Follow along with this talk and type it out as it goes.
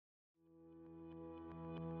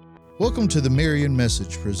Welcome to the Marion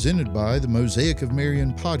Message presented by the Mosaic of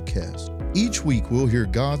Marion podcast. Each week we'll hear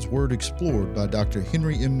God's Word explored by Dr.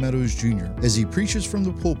 Henry M. Meadows Jr. as he preaches from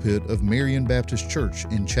the pulpit of Marion Baptist Church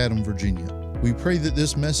in Chatham, Virginia. We pray that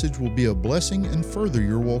this message will be a blessing and further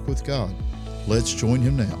your walk with God. Let's join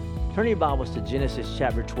him now. Turn your Bibles to Genesis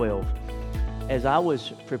chapter 12. As I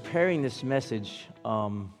was preparing this message,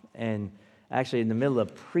 and actually in the middle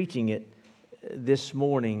of preaching it this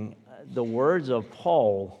morning, the words of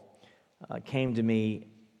Paul came to me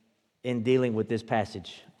in dealing with this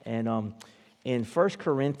passage. And in 1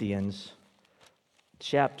 Corinthians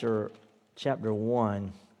chapter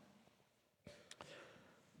 1,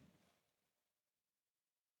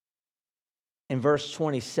 in verse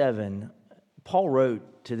 27, Paul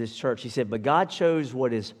wrote to this church, he said, "But God chose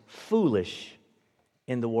what is foolish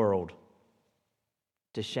in the world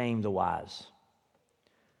to shame the wise."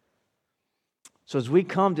 So as we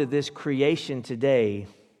come to this creation today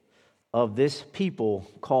of this people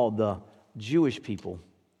called the Jewish people,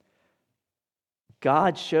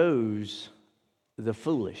 God chose the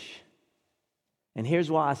foolish. And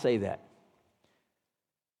here's why I say that.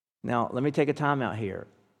 Now, let me take a time out here.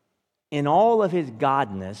 In all of his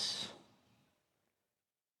godness,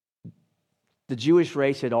 the Jewish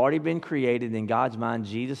race had already been created in God's mind.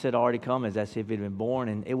 Jesus had already come as if he had been born,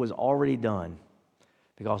 and it was already done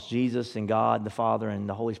because Jesus and God, the Father, and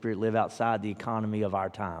the Holy Spirit live outside the economy of our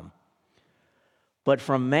time. But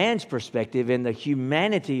from man's perspective, in the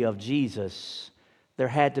humanity of Jesus, there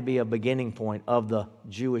had to be a beginning point of the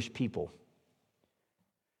Jewish people.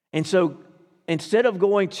 And so instead of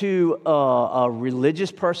going to a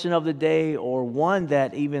religious person of the day or one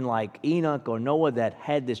that even like Enoch or Noah that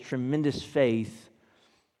had this tremendous faith,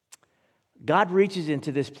 God reaches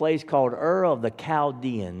into this place called Ur of the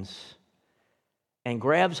Chaldeans and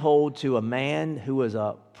grabs hold to a man who was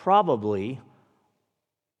probably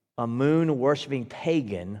a moon-worshiping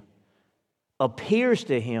pagan, appears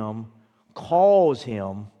to him, calls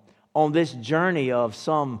him on this journey of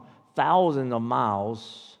some thousands of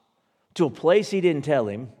miles to a place he didn't tell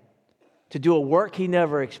him, to do a work he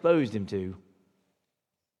never exposed him to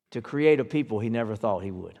create a people he never thought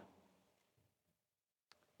he would.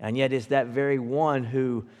 And yet it's that very one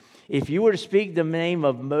who, if you were to speak the name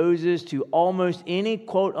of Moses to almost any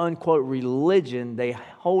quote-unquote religion, they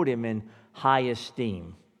hold him in high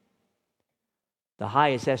esteem. The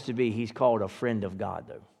highest has to be, he's called a friend of God,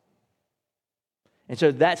 though. And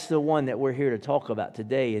so that's the one that we're here to talk about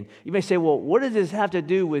today. And you may say, well, what does this have to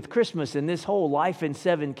do with Christmas and this whole life in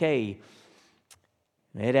 7K?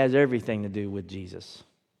 It has everything to do with Jesus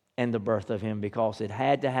and the birth of him, because it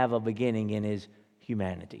had to have a beginning in his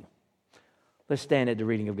humanity. Let's stand at the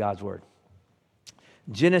reading of God's Word.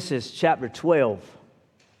 Genesis chapter 12.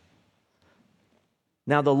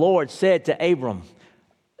 Now the Lord said to Abram,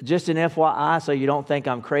 just an FYI, so you don't think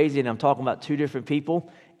I'm crazy and I'm talking about two different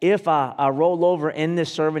people. If I roll over in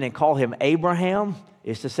this sermon and call him Abraham,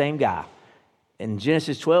 it's the same guy. In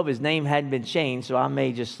Genesis 12, his name hadn't been changed, so I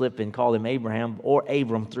may just slip and call him Abraham or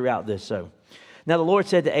Abram throughout this. So, now the Lord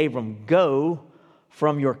said to Abram, "Go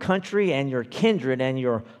from your country and your kindred and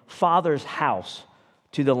your father's house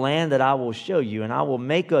to the land that I will show you, and I will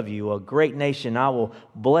make of you a great nation. I will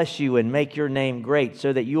bless you and make your name great,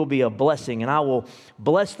 so that you will be a blessing. And I will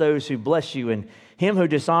bless those who bless you, and him who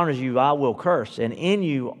dishonors you I will curse. And in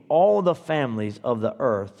you all the families of the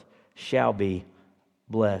earth shall be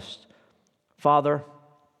blessed." Father,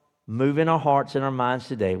 move in our hearts and our minds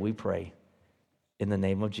today, we pray. In the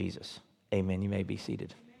name of Jesus. Amen. You may be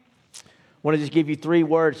seated. I want to just give you 3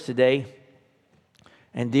 words today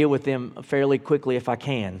and deal with them fairly quickly if I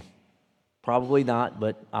can. Probably not,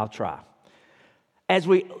 but I'll try. I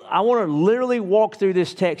want to literally walk through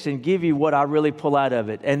this text and give you what I really pull out of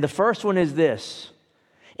it. And the first one is this.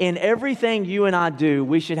 In everything you and I do,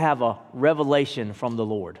 we should have a revelation from the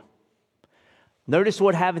Lord. Notice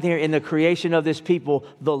what happened here in the creation of this people.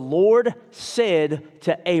 The Lord said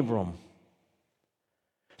to Abram.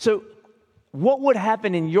 So what would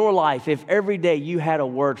happen in your life if every day you had a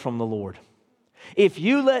word from the Lord? If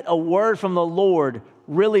you let a word from the Lord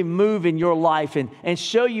really move in your life and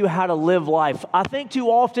show you how to live life. I think too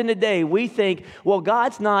often today we think, well,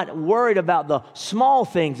 God's not worried about the small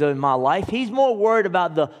things in my life. He's more worried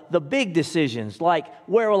about the big decisions, like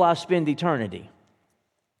where will I spend eternity?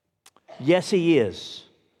 Yes, he is.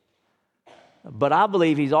 But I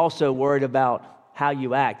believe he's also worried about how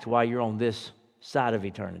you act while you're on this side of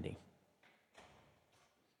eternity.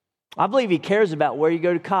 I believe he cares about where you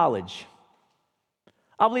go to college.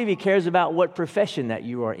 I believe he cares about what profession that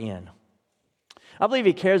you are in. I believe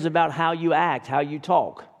he cares about how you act, how you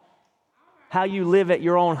talk, how you live at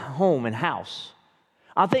your own home and house.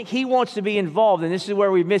 I think he wants to be involved, and this is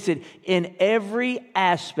where we miss it, in every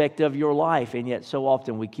aspect of your life, and yet so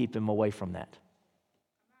often we keep him away from that.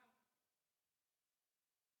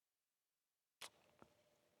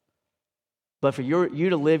 But for you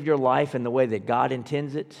to live your life in the way that God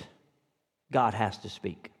intends it, God has to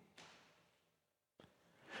speak.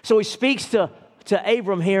 So he speaks to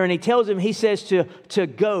Abram here, and he tells him, he says to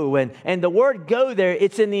go. And the word go there,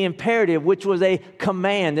 it's in the imperative, which was a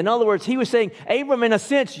command. In other words, he was saying, Abram, in a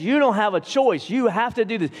sense, you don't have a choice. You have to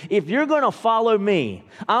do this. If you're going to follow me,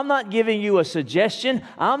 I'm not giving you a suggestion.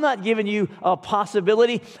 I'm not giving you a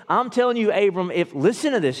possibility. I'm telling you, Abram,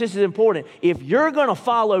 listen to this. This is important. If you're going to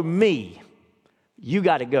follow me, you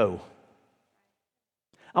got to go.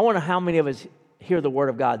 I wonder how many of us hear the word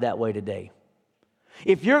of God that way today.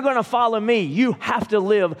 If you're going to follow me, you have to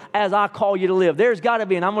live as I call you to live. There's got to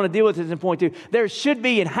be, and I'm going to deal with this in point 2, there should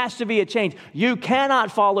be and has to be a change. You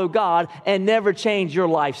cannot follow God and never change your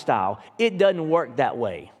lifestyle. It doesn't work that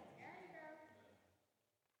way.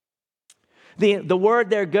 The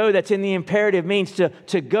word there, go, that's in the imperative means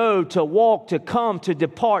to go, to walk, to come, to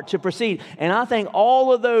depart, to proceed. And I think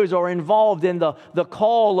all of those are involved in the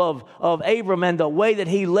call of Abram and the way that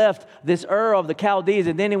he left this Ur of the Chaldees.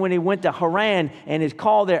 And then when he went to Haran and his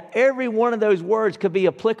call there, every one of those words could be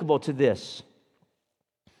applicable to this.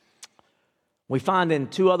 We find in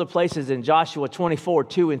 2 other places in Joshua 24,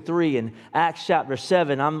 2 and 3, and Acts chapter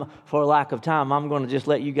 7. For lack of time, I'm going to just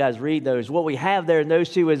let you guys read those. What we have there in those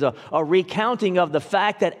 2 is a recounting of the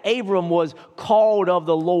fact that Abram was called of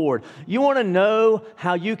the Lord. You want to know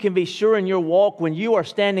how you can be sure in your walk when you are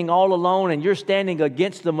standing all alone and you're standing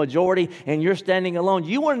against the majority and you're standing alone?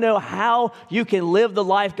 You want to know how you can live the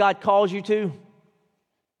life God calls you to?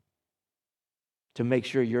 To make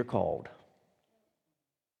sure you're called.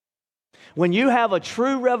 When you have a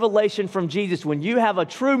true revelation from Jesus, when you have a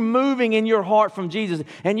true moving in your heart from Jesus,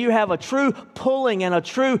 and you have a true pulling and a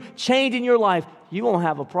true change in your life, you won't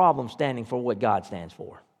have a problem standing for what God stands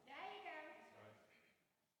for.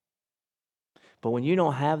 But when you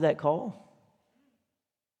don't have that call,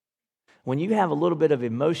 when you have a little bit of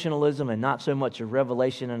emotionalism and not so much a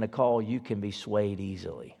revelation and a call, you can be swayed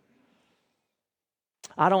easily.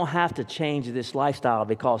 I don't have to change this lifestyle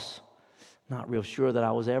because not real sure that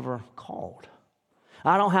I was ever called.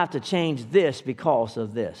 I don't have to change this because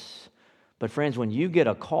of this. But friends, when you get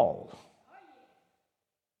a call,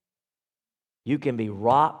 you can be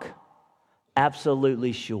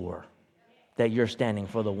absolutely sure that you're standing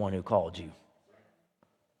for the one who called you.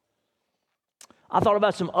 I thought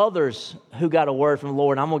about some others who got a word from the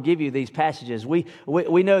Lord, and I'm going to give you these passages. We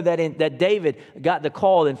know that David got the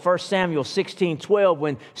call in 1 Samuel 16:12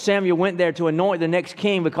 when Samuel went there to anoint the next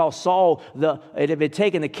king because Saul, it had been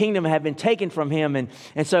taken, the kingdom had been taken from him. And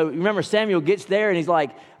so remember, Samuel gets there and he's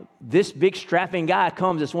like, this big strapping guy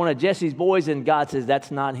comes, it's one of Jesse's boys, and God says,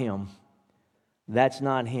 that's not him. That's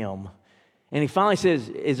not him. And he finally says,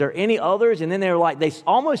 is there any others? And then they're like, it's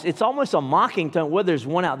almost a mocking tone. Well, there's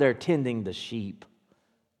one out there tending the sheep.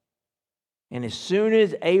 And as soon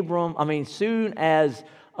as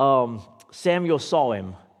Samuel saw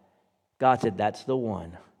him, God said, that's the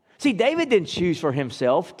one. See, David didn't choose for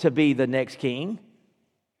himself to be the next king.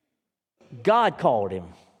 God called him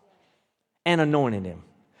and anointed him.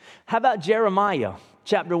 How about Jeremiah?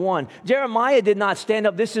 Chapter 1. Jeremiah did not stand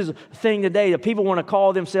up. This is a thing today that people want to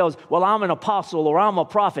call themselves, well, I'm an apostle or I'm a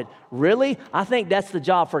prophet. Really? I think that's the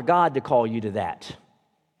job for God to call you to that.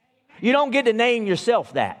 You don't get to name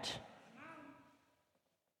yourself that.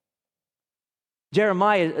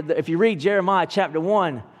 Jeremiah, if you read Jeremiah chapter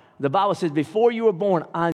 1, the Bible says, before you were born,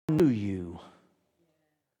 I knew you.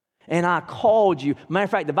 And I called you. Matter of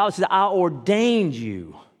fact, the Bible says, I ordained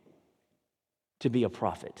you to be a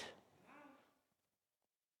prophet.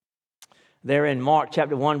 There in Mark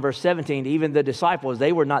chapter 1, verse 17, even the disciples,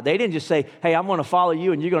 they didn't just say, hey, I'm going to follow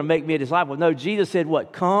you and you're going to make me a disciple. No, Jesus said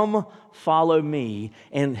what? Come, follow me.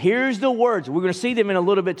 And here's the words. We're going to see them in a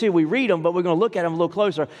little bit too. We read them, but we're going to look at them a little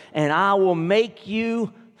closer. And I will make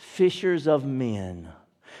you fishers of men.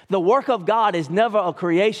 The work of God is never a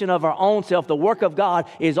creation of our own self. The work of God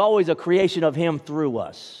is always a creation of Him through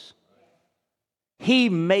us. He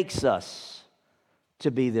makes us to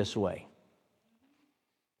be this way.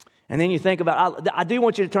 And then you think about, I do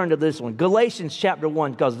want you to turn to this one, Galatians chapter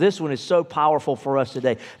 1, because this one is so powerful for us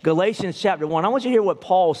today. Galatians chapter 1, I want you to hear what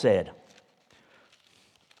Paul said.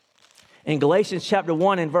 In Galatians chapter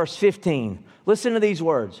 1 and verse 15, listen to these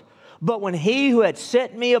words. But when he who had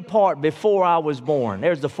set me apart before I was born,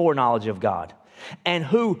 there's the foreknowledge of God, and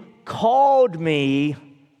who called me,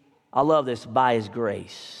 I love this, by his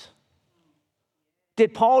grace.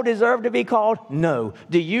 Did Paul deserve to be called? No.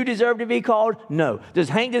 Do you deserve to be called? No. Does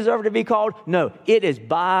Hank deserve to be called? No. It is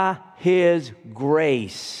by his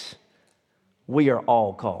grace we are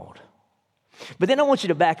all called. But then I want you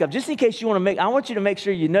to back up, just in case you want to I want you to make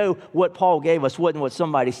sure you know what Paul gave us, wasn't what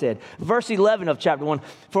somebody said. Verse 11 of chapter 1,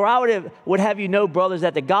 for I would have you know, brothers,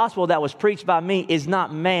 that the gospel that was preached by me is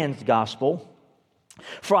not man's gospel.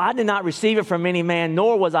 For I did not receive it from any man,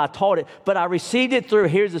 nor was I taught it, but I received it through,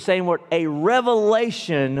 here's the same word, a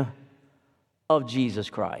revelation of Jesus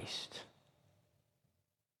Christ.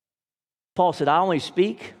 Paul said, I only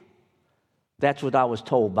speak that's what I was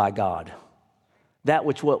told by God. That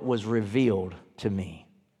which what was revealed to me.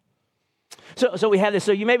 So we have this.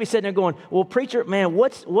 So you may be sitting there going, well, preacher, man,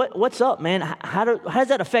 what's up, man? How does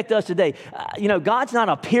that affect us today? God's not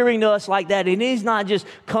appearing to us like that, and he's not just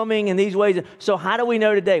coming in these ways. So how do we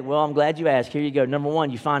know today? Well, I'm glad you asked. Here you go. Number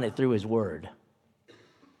one, you find it through his word.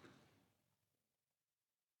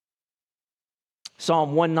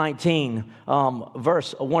 Psalm 119,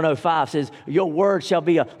 verse 105 says, your word shall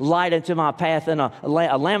be a light unto my path and a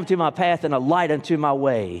lamp unto my path and a light unto my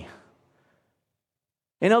way.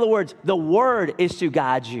 In other words, the word is to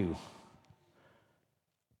guide you.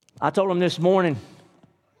 I told him this morning,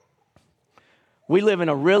 we live in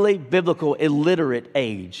a really biblical, illiterate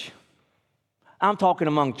age. I'm talking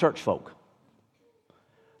among church folk.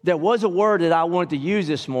 There was a word that I wanted to use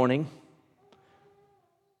this morning.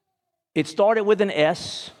 It started with an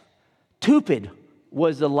S. Tupid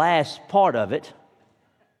was the last part of it.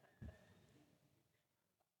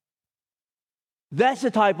 That's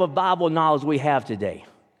the type of Bible knowledge we have today.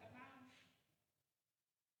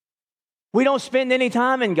 We don't spend any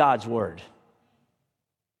time in God's Word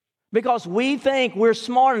because we think we're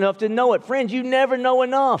smart enough to know it. Friends, you never know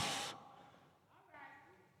enough.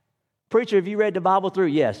 Preacher, have you read the Bible through?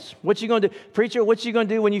 Yes. What you going to do? Preacher, what you going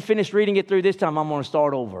to do when you finish reading it through this time? I'm going to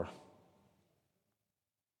start over.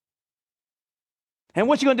 And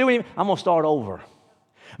what you going to do? I'm going to start over.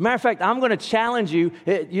 Matter of fact, I'm going to challenge you.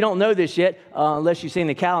 You don't know this yet, unless you've seen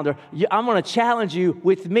the calendar. I'm going to challenge you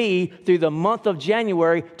with me through the month of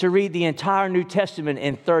January to read the entire New Testament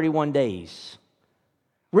in 31 days.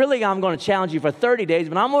 Really, I'm going to challenge you for 30 days,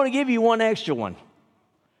 but I'm going to give you one extra one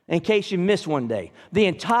in case you miss one day. The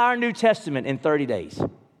entire New Testament in 30 days.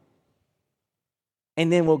 And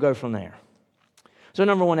then we'll go from there. So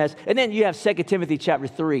number one is, and then you have 2 Timothy chapter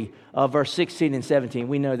 3, verse 16 and 17.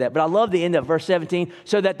 We know that. But I love the end of verse 17.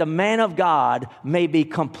 So that the man of God may be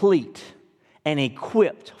complete and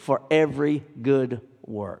equipped for every good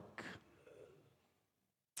work.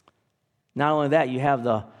 Not only that, you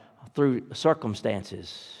have through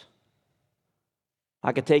circumstances.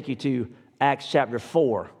 I could take you to Acts chapter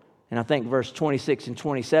 4. And I think verse 26 and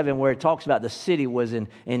 27, where it talks about the city was in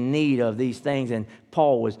need of these things. And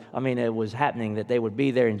it was happening that they would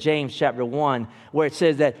be there. In James chapter 1, where it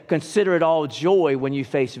says that consider it all joy when you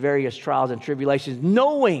face various trials and tribulations,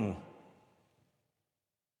 knowing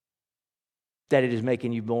that it is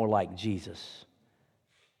making you more like Jesus.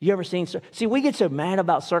 You ever seen? See, we get so mad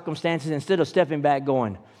about circumstances instead of stepping back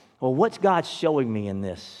going, well, what's God showing me in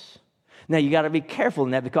this? Now, you got to be careful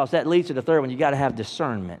in that because that leads to the third one. You got to have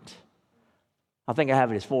discernment. I think I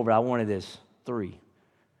have it as 4, but I wanted it as 3.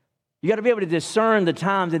 You got to be able to discern the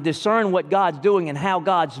times and discern what God's doing and how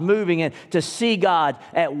God's moving and to see God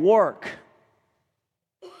at work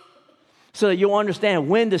so that you'll understand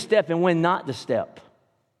when to step and when not to step.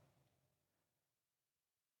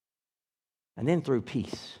 And then through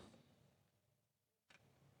peace.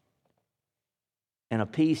 And a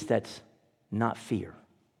peace that's not fear.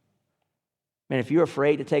 Man, if you're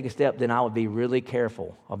afraid to take a step, then I would be really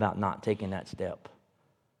careful about not taking that step.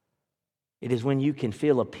 It is when you can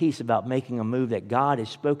feel a peace about making a move that God has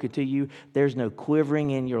spoken to you. There's no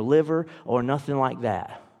quivering in your liver or nothing like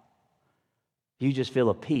that. You just feel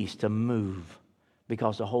a peace to move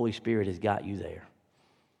because the Holy Spirit has got you there.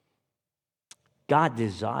 God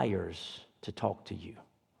desires to talk to you.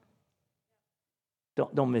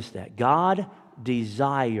 Don't miss that. God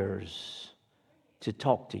desires to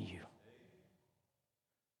talk to you.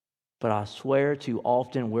 But I swear too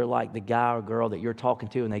often we're like the guy or girl that you're talking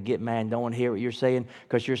to and they get mad and don't want to hear what you're saying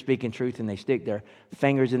because you're speaking truth and they stick their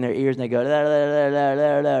fingers in their ears and they go, la, la, la,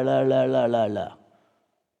 la, la, la, la, la, la, la.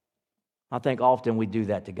 I think often we do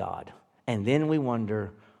that to God. And then we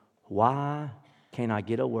wonder, why can't I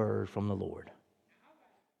get a word from the Lord?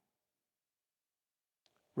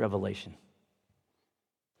 Revelation.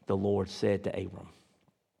 The Lord said to Abram.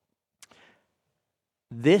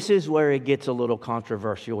 This is where it gets a little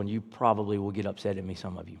controversial, and you probably will get upset at me,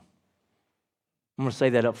 some of you. I'm going to say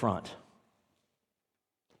that up front.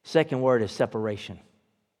 Second word is separation.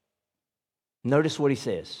 Notice what he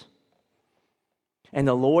says. And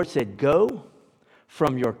the Lord said, go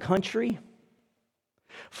from your country,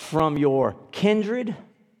 from your kindred,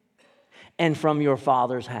 and from your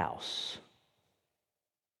father's house.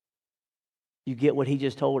 You get what he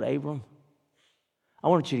just told Abram? I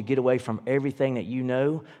want you to get away from everything that you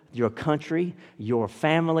know, your country, your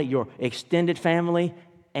family, your extended family,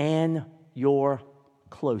 and your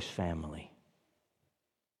close family.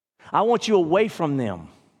 I want you away from them.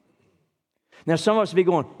 Now, some of us be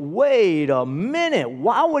going, wait a minute,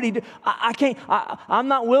 why would he do? I can't, I'm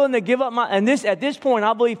not willing to give up my, and at this point,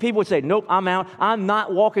 I believe people would say, nope, I'm out. I'm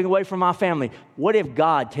not walking away from my family. What if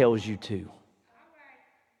God tells you to?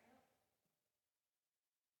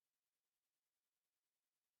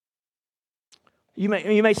 You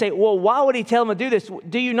may say, well, why would he tell them to do this?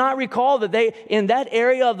 Do you not recall that they, in that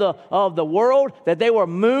area of the world, that they were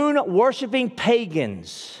moon-worshiping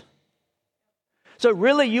pagans? So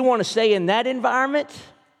really, you want to stay in that environment?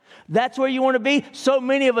 That's where you want to be? So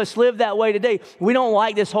many of us live that way today. We don't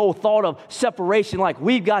like this whole thought of separation, like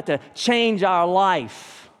we've got to change our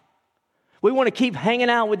life. We want to keep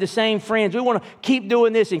hanging out with the same friends. We want to keep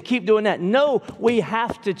doing this and keep doing that. No, we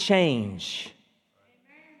have to change.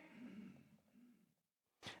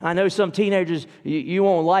 I know some teenagers, you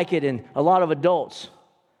won't like it, and a lot of adults,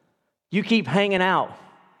 you keep hanging out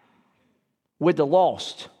with the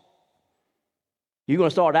lost. You're going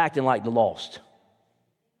to start acting like the lost.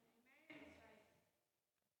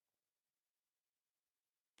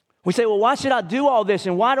 We say, well, why should I do all this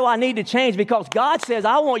and why do I need to change? Because God says,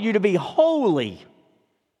 I want you to be holy.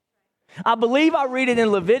 I believe I read it in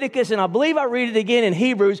Leviticus, and I believe I read it again in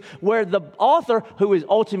Hebrews, where the author, who is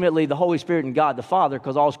ultimately the Holy Spirit and God the Father,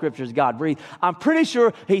 because all Scripture is God-breathed, I'm pretty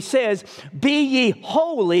sure he says, be ye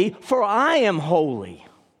holy, for I am holy.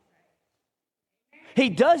 He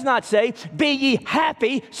does not say, be ye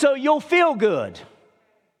happy so you'll feel good.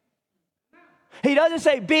 He doesn't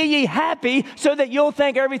say, be ye happy so that you'll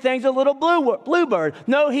think everything's a little bluebird.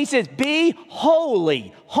 No, he says, be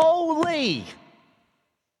holy, holy.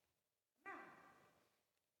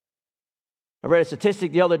 I read a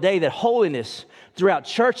statistic the other day that holiness throughout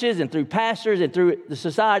churches and through pastors and through the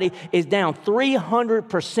society is down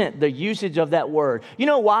 300%, the usage of that word. You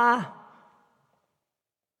know why?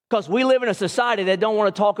 Because we live in a society that don't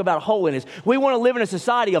want to talk about holiness. We want to live in a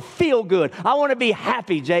society of feel good. I want to be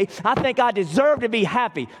happy, Jay. I think I deserve to be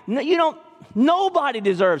happy. No, you don't. Nobody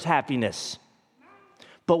deserves happiness.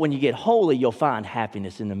 But when you get holy, you'll find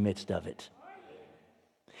happiness in the midst of it.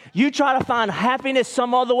 You try to find happiness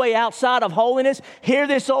some other way outside of holiness, hear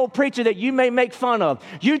this old preacher that you may make fun of.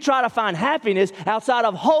 You try to find happiness outside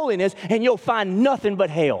of holiness, and you'll find nothing but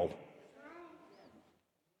hell.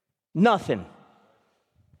 Nothing.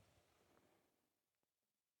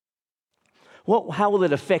 Well, how will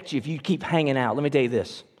it affect you if you keep hanging out? Let me tell you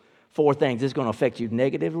this. 4 things. It's going to affect you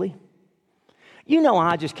negatively. You know,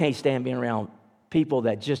 I just can't stand being around people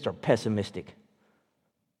that just are pessimistic.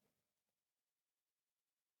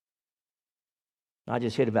 I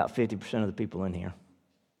just hit about 50% of the people in here.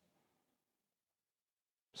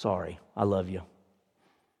 Sorry, I love you.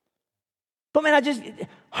 But man,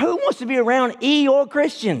 who wants to be around Eeyore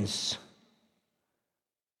Christians?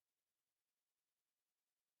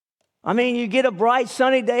 I mean, you get a bright,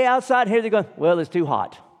 sunny day outside, here they go, well, it's too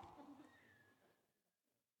hot.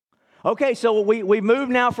 Okay, so we move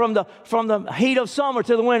now from the heat of summer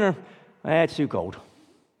to the winter. It's too cold.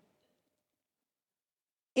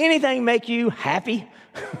 Anything make you happy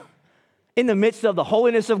in the midst of the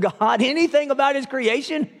holiness of God? Anything about His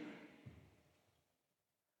creation?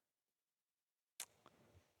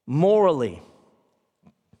 Morally.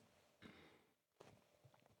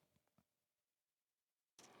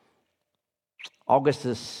 August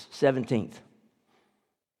the 17th,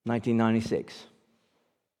 1996.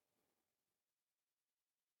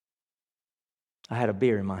 I had a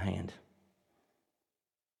beer in my hand.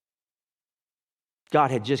 God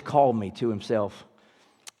had just called me to Himself.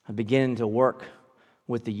 I began to work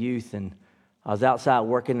with the youth, and I was outside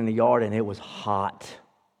working in the yard, and it was hot.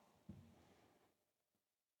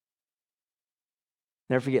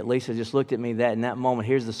 Never forget, Lisa just looked at me in that moment.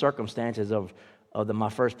 Here's the circumstances of my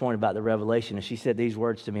first point about the revelation, and she said these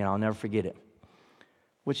words to me, and I'll never forget it.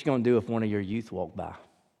 What you going to do if one of your youth walk by?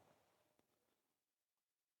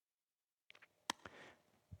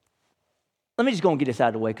 Let me just go and get this out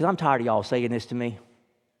of the way, because I'm tired of y'all saying this to me.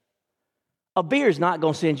 A beer is not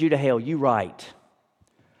going to send you to hell, you right,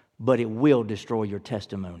 but it will destroy your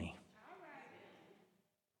testimony.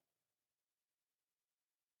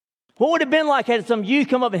 What would it have been like had some youth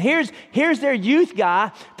come up and here's their youth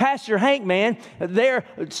guy, Pastor Hank, man. They're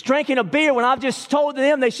drinking a beer when I've just told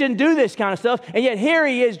them they shouldn't do this kind of stuff. And yet here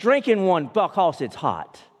he is drinking one because it's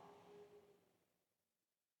hot.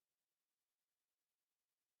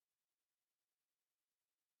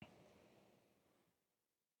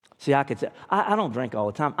 See, I could say, I don't drink all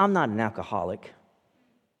the time. I'm not an alcoholic.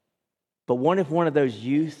 But what if one of those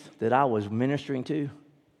youth that I was ministering to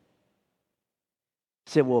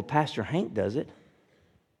said, well, Pastor Hank does it.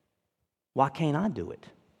 Why can't I do it?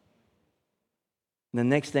 And the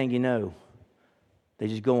next thing you know, they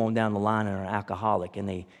just go on down the line and are alcoholic, and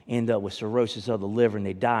they end up with cirrhosis of the liver, and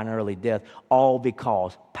they die an early death, all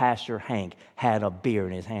because Pastor Hank had a beer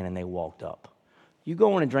in his hand and they walked up. You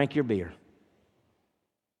go on and drink your beer.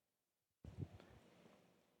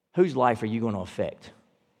 Whose life are you going to affect?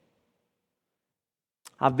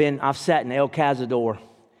 I've sat in El Cazador,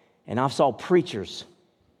 and I've saw preachers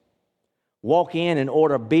walk in and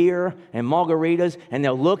order beer and margaritas, and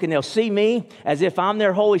they'll look and they'll see me as if I'm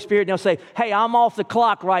their Holy Spirit, and they'll say, hey, I'm off the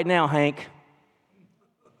clock right now, Hank.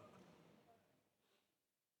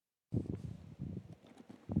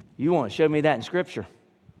 You want to show me that in Scripture?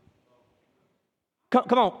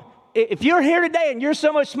 Come on. If you're here today and you're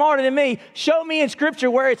so much smarter than me, show me in Scripture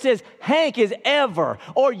where it says Hank is ever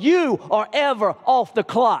or you are ever off the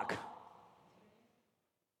clock.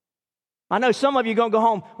 I know some of you are going to go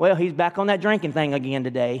home, well, he's back on that drinking thing again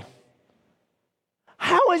today.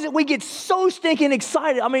 How is it we get so stinking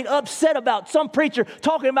excited, upset about some preacher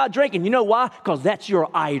talking about drinking? You know why? Because that's your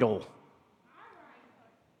idol.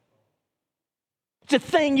 It's the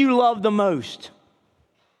thing you love the most.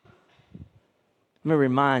 Let me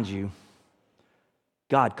remind you,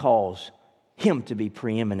 God calls him to be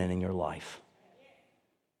preeminent in your life.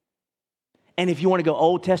 And if you want to go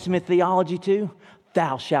Old Testament theology too,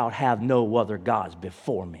 thou shalt have no other gods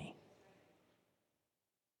before me.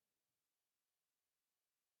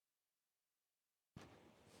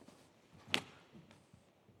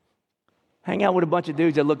 Hang out with a bunch of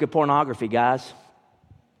dudes that look at pornography, guys.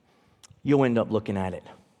 You'll end up looking at it.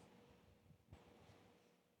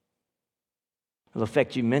 It'll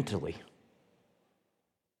affect you mentally.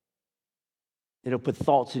 It'll put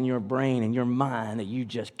thoughts in your brain and your mind that you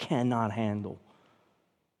just cannot handle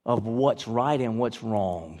of what's right and what's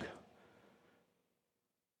wrong.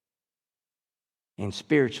 And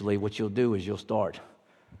spiritually, what you'll do is you'll start,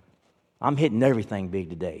 I'm hitting everything big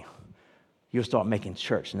today. You'll start making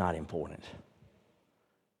church not important.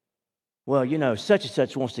 Well, such and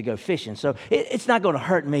such wants to go fishing, so it's not going to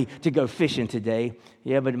hurt me to go fishing today.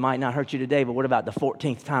 Yeah, but it might not hurt you today, but what about the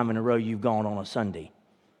 14th time in a row you've gone on a Sunday?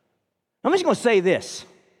 I'm just going to say this.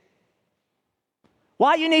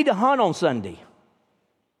 Why you need to hunt on Sunday?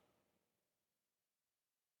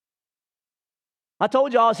 I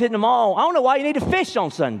told you I was hitting them all. I don't know why you need to fish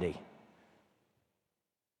on Sunday.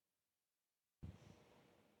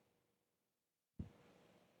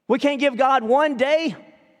 We can't give God one day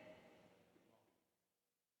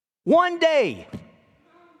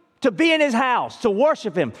to be in his house, to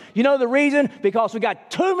worship him. You know the reason? Because we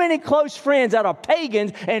got too many close friends that are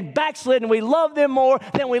pagans and backslidden. We love them more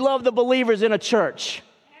than we love the believers in a church.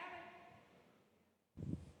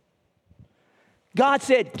 God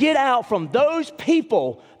said, get out from those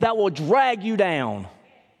people that will drag you down.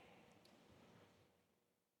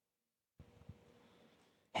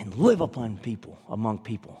 And live among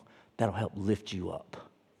people that'll help lift you up.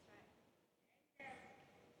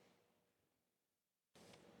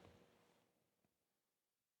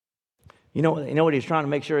 You know what he's trying to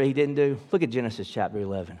make sure he didn't do? Look at Genesis chapter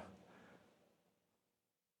 11.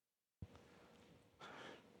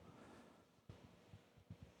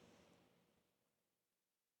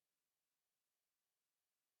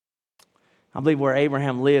 I believe where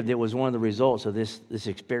Abraham lived, it was one of the results of this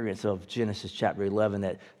experience of Genesis chapter 11,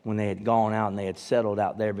 that when they had gone out and they had settled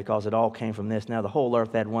out there, because it all came from this. Now the whole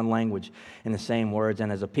earth had one language and the same words,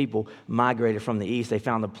 and as a people migrated from the east, they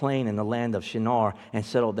found a plain in the land of Shinar and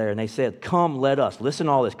settled there. And they said, come, let us, listen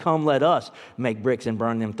to all this, come, let us make bricks and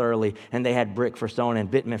burn them thoroughly. And they had brick for stone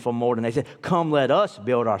and bitumen for mortar. And they said, come, let us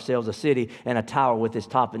build ourselves a city and a tower with its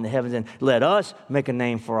top in the heavens, and let us make a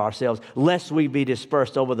name for ourselves, lest we be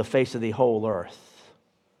dispersed over the face of the whole earth.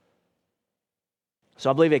 So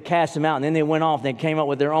I believe it cast them out, and then they went off. They came up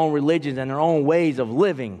with their own religions and their own ways of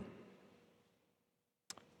living,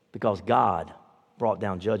 because God brought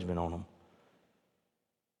down judgment on them.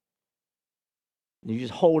 You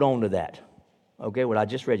just hold on to that. Okay, what I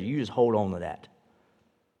just read you just hold on to that.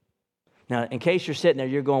 Now, in case you're sitting there,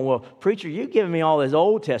 you're going, well, preacher, you're giving me all this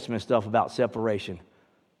Old Testament stuff about separation.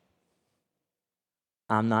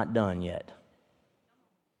 I'm not done yet.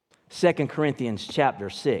 2 Corinthians chapter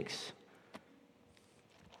 6.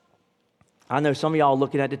 I know some of y'all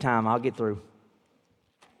looking at the time. I'll get through.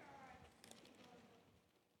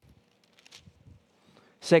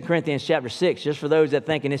 2 Corinthians chapter 6, just for those that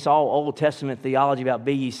thinking it's all Old Testament theology about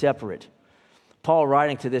be ye separate. Paul,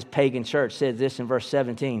 writing to this pagan church, says this in verse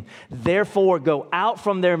 17. Therefore, go out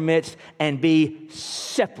from their midst and be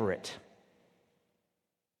separate,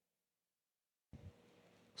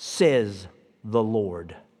 says the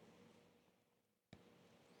Lord.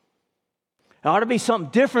 There ought to be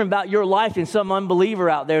something different about your life than some unbeliever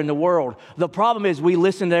out there in the world. The problem is we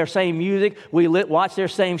listen to their same music, we watch their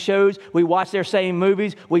same shows, we watch their same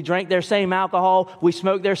movies, we drink their same alcohol, we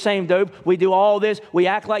smoke their same dope, we do all this, we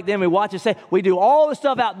act like them, we watch the same, we do all the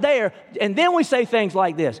stuff out there, and then we say things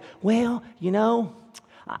like this. Well, you know,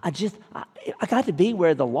 I got to be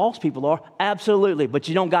where the lost people are. Absolutely, but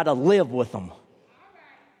you don't got to live with them.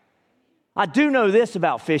 I do know this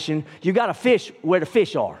about fishing. You got to fish where the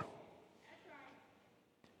fish are.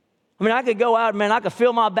 I mean, I could go out, man, I could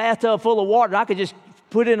fill my bathtub full of water, and I could just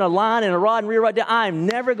put in a line and a rod and reel right there. I am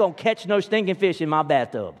never going to catch no stinking fish in my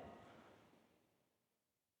bathtub.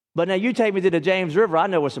 But now you take me to the James River, I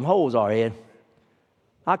know where some holes are, Ed.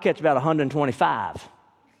 I'll catch about 125.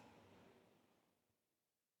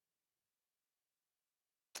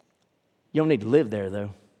 You don't need to live there, though.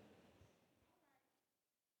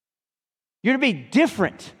 You're to be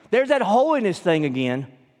different. There's that holiness thing again.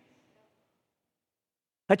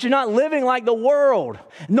 That you're not living like the world,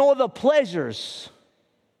 nor the pleasures.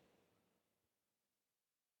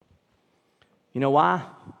 You know why?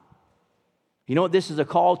 You know what this is a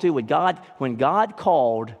call to? When God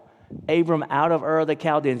called Abram out of Ur of the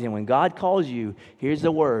Chaldeans, and when God calls you, here's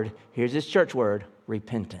the word, here's this church word,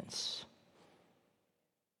 repentance.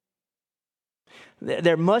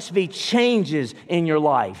 There must be changes in your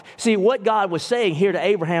life. See, what God was saying here to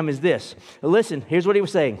Abraham is this. Listen, here's what he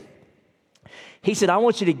was saying. He said, I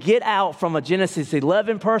want you to get out from a Genesis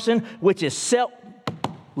 11 person, which is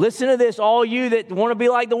listen to this, all you that want to be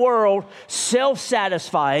like the world,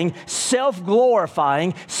 self-satisfying,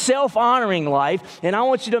 self-glorifying, self-honoring life. And I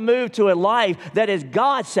want you to move to a life that is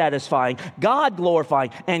God-satisfying, God-glorifying,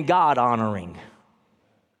 and God-honoring.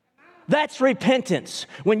 That's repentance.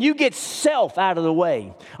 When you get self out of the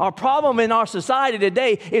way. Our problem in our society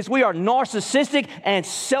today is we are narcissistic and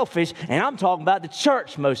selfish, and I'm talking about the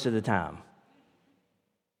church most of the time.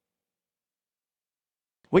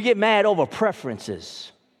 We get mad over preferences.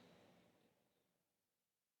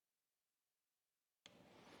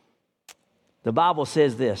 The Bible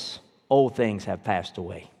says this, old things have passed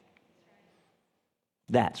away.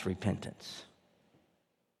 That's repentance.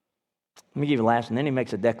 Let me give you the last one. Then he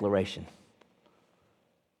makes a declaration.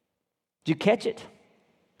 Did you catch it?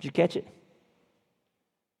 Did you catch it?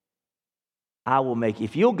 I will make,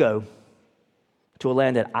 if you'll go to a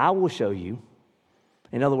land that I will show you,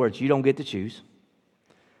 in other words, you don't get to choose,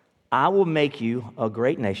 I will make you a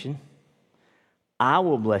great nation. I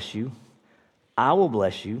will bless you. I will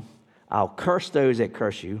bless you. I'll curse those that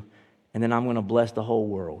curse you. And then I'm going to bless the whole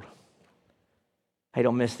world. Hey,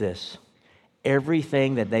 don't miss this.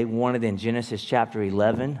 Everything that they wanted in Genesis chapter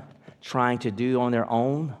 11, trying to do on their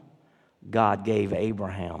own, God gave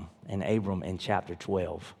Abraham and Abram in chapter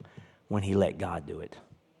 12 when he let God do it.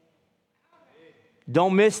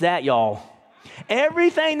 Don't miss that, y'all.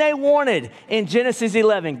 Everything they wanted in Genesis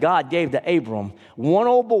 11, God gave to Abram. One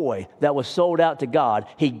old boy that was sold out to God,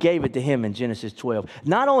 he gave it to him in Genesis 12.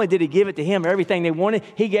 Not only did he give it to him, everything they wanted,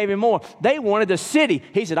 he gave him more. They wanted the city.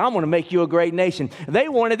 He said, I'm going to make you a great nation. They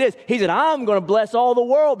wanted this. He said, I'm going to bless all the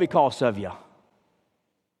world because of you.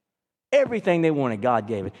 Everything they wanted, God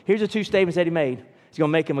gave it. Here's the two statements that he made. He's going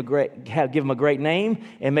to make him give him a great name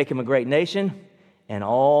and make him a great nation, and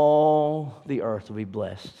all the earth will be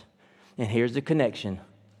blessed. And here's the connection.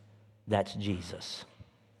 That's Jesus.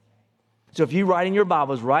 So if you write in your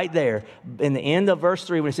Bibles right there, in the end of verse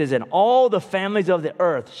 3, when it says, and all the families of the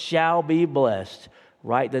earth shall be blessed,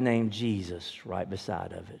 write the name Jesus right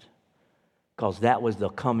beside of it. Because that was the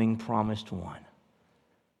coming promised one.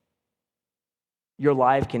 Your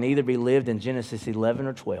life can either be lived in Genesis 11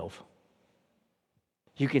 or 12.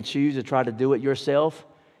 You can choose to try to do it yourself,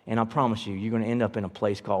 and I promise you, you're going to end up in a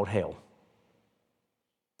place called hell.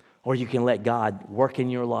 Or you can let God work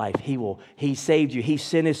in your life. He saved you. He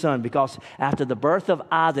sent his son, because after the birth of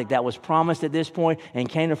Isaac that was promised at this point and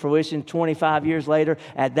came to fruition 25 years later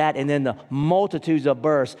at that, and then the multitudes of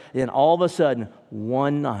births, then all of a sudden,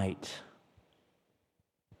 one night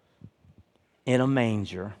in a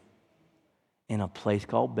manger in a place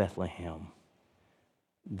called Bethlehem,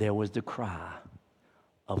 there was the cry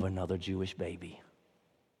of another Jewish baby.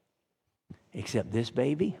 Except this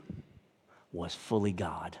baby was fully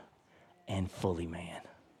God and fully man.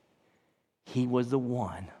 He was the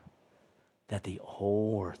one that the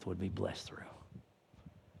whole earth would be blessed through.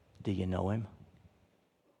 Do you know him?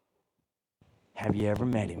 Have you ever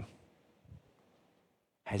met him?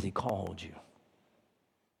 Has he called you?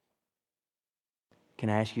 Can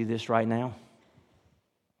I ask you this right now?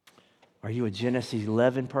 Are you a Genesis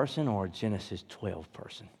 11 person or a Genesis 12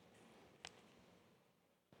 person?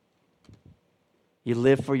 You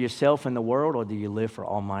live for yourself in the world, or do you live for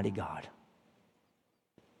Almighty God?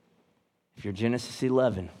 If you're Genesis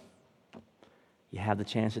 11, you have the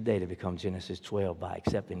chance today to become Genesis 12 by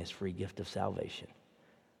accepting this free gift of salvation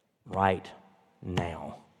right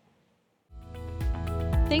now.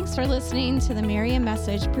 Thanks for listening to the Marion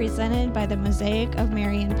message presented by the Mosaic of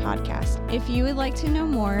Marion podcast. If you would like to know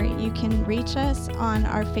more, you can reach us on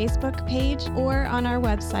our Facebook page or on our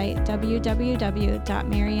website,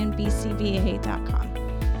 www.marionbcva.com.